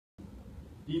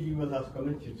DB will have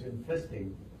committed to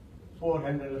investing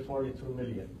 $442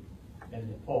 million in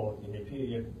the port in a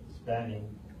period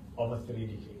spanning over 3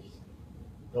 decades.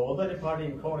 The Wadani Party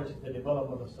encouraged the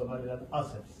development of Somaliland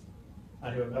assets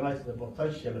and recognized the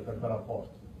potential of the Berbera port.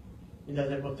 It has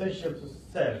the potential to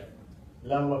serve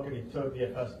landlocked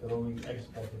Ethiopia fast-growing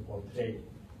export-import trade.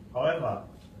 However,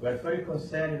 we are very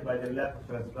concerned by the lack of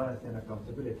transparency and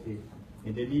accountability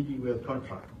in the DB World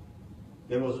contract.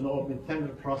 There was no open tender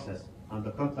process, and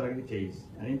the contract details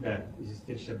and impact is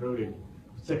still shrouded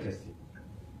with secrecy.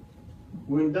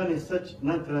 When done in such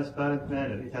non-transparent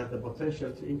manner, it has the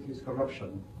potential to increase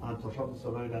corruption and to rob the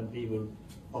Somaliland people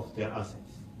of their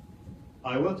assets.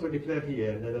 I want to declare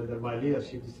here that under my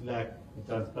leadership, this lack of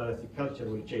transparency culture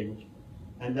will change,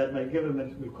 and that my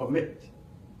government will commit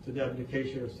to the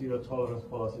application of zero-tolerance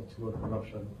policy toward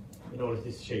corruption in all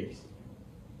its shapes.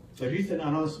 The recent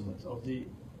announcement of the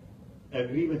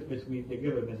agreement between the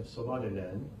government of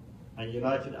Somaliland and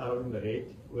United Arab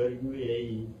Emirates, where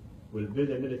UAE will build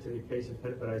a military base in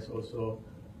Berbera, is also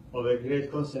of a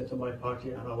great concern to my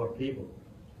party and our people.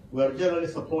 We are generally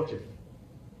supportive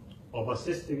of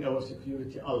assisting our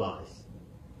security allies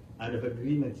and of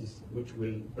agreements which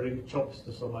will bring jobs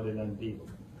to Somaliland people.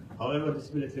 However,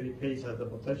 this military base has the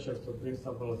potential to bring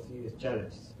several serious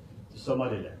challenges to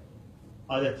Somaliland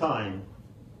at a time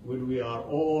when we are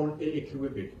all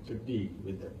ill-equipped to deal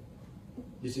with them.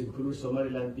 This includes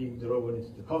Somaliland being drawn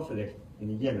into the conflict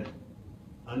in Yemen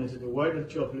and into the wider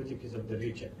geopolitics of the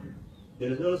region.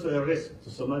 There is also a risk to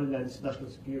Somaliland's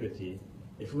national security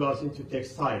if we are seen to take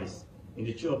sides in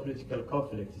the geopolitical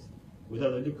conflicts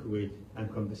without adequate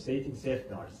and compensating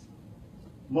safeguards.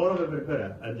 Moreover,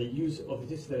 Berbera and the use of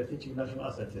these strategic national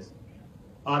assets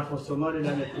are for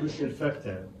Somaliland a crucial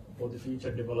factor for the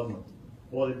future development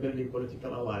while building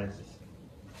political alliances